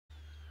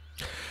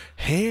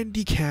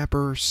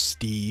Handicapper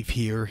Steve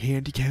here,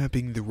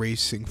 handicapping the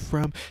racing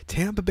from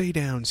Tampa Bay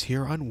Downs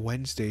here on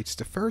Wednesday. It's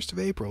the 1st of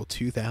April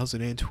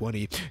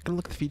 2020. Gonna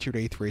look at the featured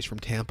 8th race from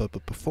Tampa,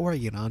 but before I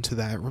get on to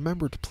that,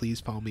 remember to please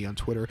follow me on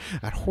Twitter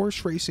at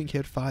Horse Racing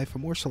Kid 5 for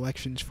more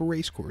selections for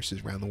race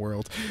courses around the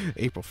world.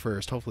 April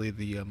 1st, hopefully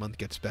the month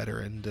gets better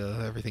and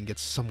everything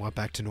gets somewhat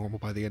back to normal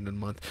by the end of the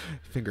month.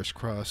 Fingers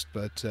crossed,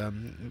 but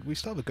we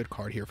still have a good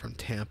card here from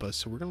Tampa,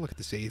 so we're gonna look at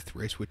this 8th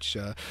race, which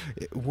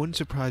it wouldn't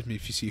surprise me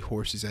if you see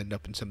horses end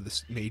up in some of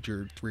the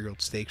major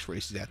three-year-old stakes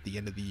races at the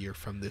end of the year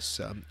from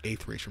this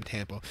 8th race from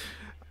Tampa.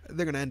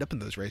 They're going to end up in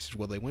those races.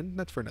 Will they win?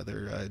 That's for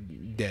another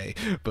day.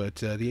 But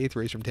the 8th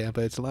race from Tampa,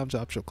 it's a Lounge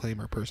optional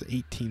claimer purse,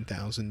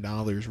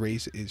 $18,000.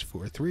 Race is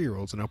for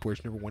 3-year-olds and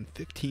upwards. Number one,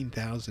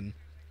 15,000.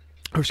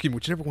 Or excuse me,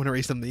 which never won a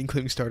race on the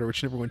including starter,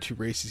 which never won 2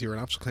 races here, an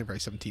optional claim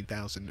price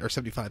 17,000 or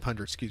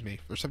 7,500, excuse me,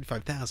 or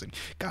 75,000.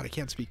 God, I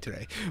can't speak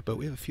today. But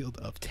we have a field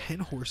of 10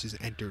 horses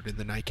entered in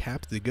the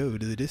nightcap to go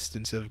to the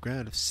distance of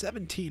ground of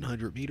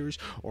 1,700 meters,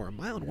 or a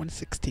mile and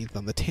 1/16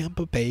 on the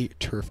Tampa Bay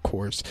turf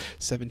course.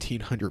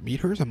 1,700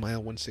 meters, a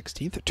mile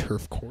 1/16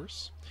 turf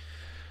course.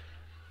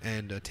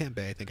 And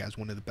Tampa Bay, I think, has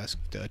one of the best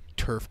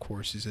turf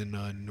courses in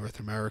North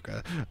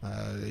America.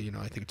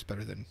 I think it's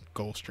better than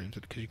Gulfstreams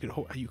because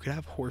you could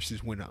have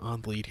horses win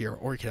on lead here,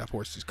 or you could have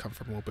horses come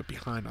from a little bit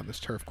behind on this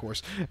turf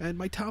course. And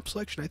my top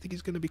selection, I think,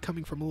 is going to be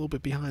coming from a little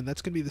bit behind.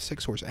 That's going to be the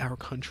 6-horse Our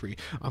Country.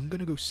 I'm going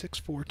to go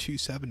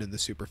 6-4-2-7 in the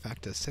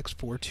superfecta.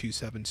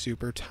 6-4-2-7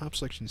 super. Top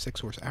selection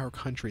 6-horse Our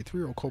Country.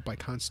 3-year-old colt by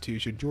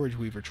Constitution. George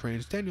Weaver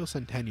trains. Daniel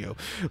Centennial,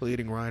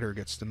 leading rider,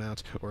 gets the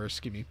mount. Or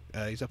excuse me,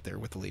 he's up there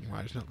with the leading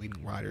riders, not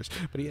leading riders,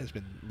 but he has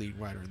been lead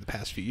rider in the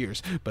past few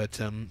years.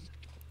 But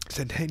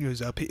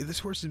Centennial's up. This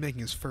horse is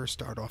making his first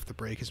start off the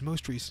break. His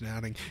most recent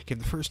outing came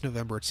the 1st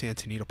November at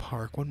Santa Anita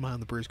Park, 1 mile on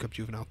the Breeders' Cup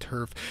Juvenile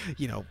Turf.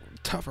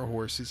 Tougher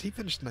horses. He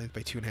finished 9th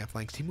by 2.5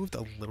 lengths. He moved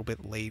a little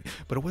bit late,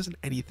 but it wasn't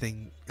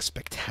anything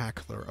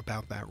spectacular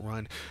about that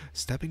run.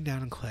 Stepping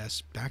down in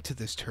class, back to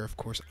this turf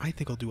course, I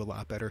think he'll do a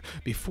lot better.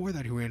 Before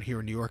that, he ran here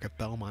in New York at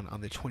Belmont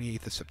on the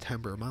 28th of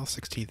September, mile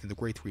 16th in the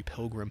Grade 3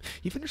 Pilgrim.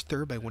 He finished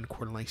 3rd by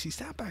 1/4 lengths. He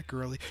sat back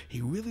early.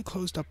 He really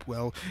closed up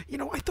well.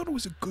 I thought it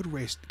was a good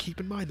race. Keep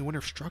in mind, the winner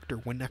of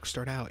Structor went next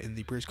start out in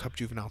the Breeders' Cup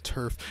Juvenile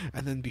Turf,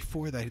 and then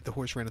before that, the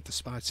horse ran at the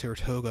spot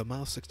Saratoga,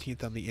 mile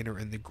 16th on the inner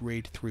in the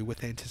Grade 3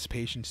 with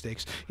anticipation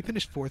stakes. He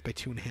finished 4th by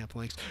 2.5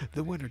 lengths.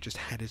 The winner just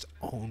had his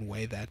own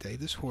way that day.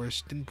 This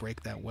horse didn't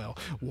break that well,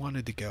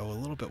 wanted to go a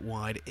little bit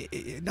wide.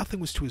 Nothing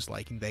was to his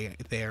liking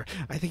there.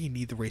 I think he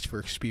needed the race for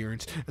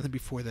experience. And then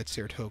before that,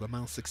 Saratoga,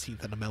 mile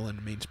 16th on a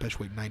melon, main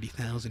special weight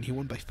 90,000. He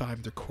won by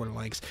 5 3/4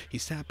 lengths. He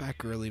sat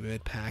back early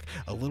mid-pack,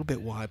 a little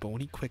bit wide, but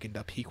when he quickened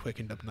up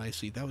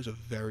nicely. That was a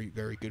very,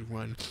 very good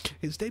run.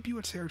 His debut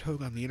at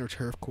Saratoga on the inner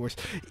turf course,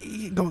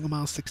 going a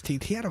mile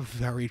 16th, he had a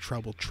very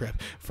troubled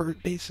trip. For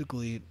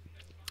basically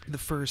the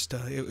first,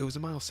 it was a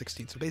mile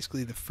 16, so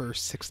basically the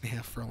first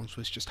 6.5 furlongs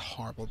was just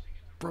horrible.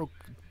 Broke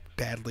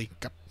badly,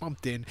 got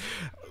bumped in,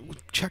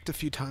 checked a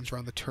few times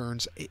around the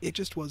turns. It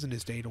just wasn't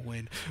his day to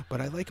win,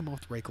 but I like him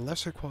off the break.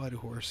 Lesser quality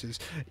horses,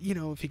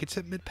 if he could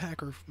sit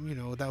mid-pack, or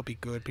that would be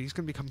good, but he's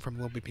going to be coming from a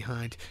little bit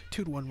behind.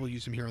 2-1, we'll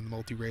use him here on the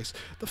multi-race.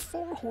 The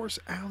 4-horse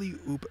Alley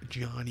Oop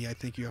Johnny, I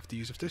think you have to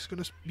use. If there's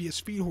going to be a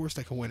speed horse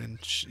that can win and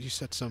you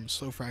set some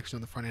slow fraction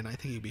on the front end, I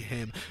think it'd be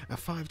him. At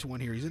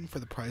 5-1 here, he's in for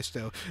the price,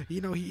 though.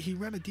 He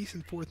ran a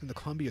decent 4th in the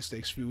Columbia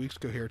Stakes a few weeks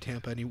ago here at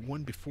Tampa, and he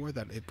won before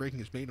that, breaking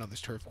his maiden on this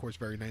turf course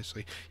very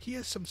nicely. He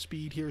has some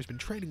speed here. He's been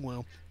training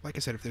well. Like I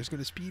said, if there's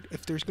going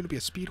to be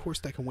a speed horse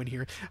that can win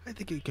here, I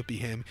think it could be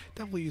him.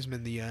 Definitely use him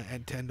in the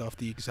to end off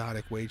the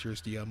exotic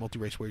wagers, the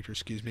multi-race wagers,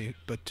 excuse me.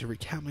 But to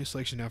recap my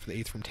selection now for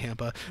the 8th from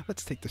Tampa,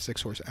 let's take the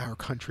 6-horse Our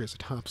Country as a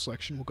top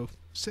selection. We'll go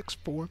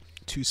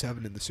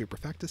 6-4-2-7 in the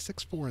superfecta,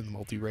 6-4 in the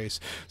multi-race.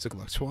 So good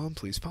luck to all.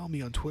 Please follow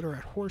me on Twitter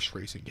at Horse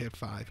Racing Kid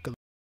 5.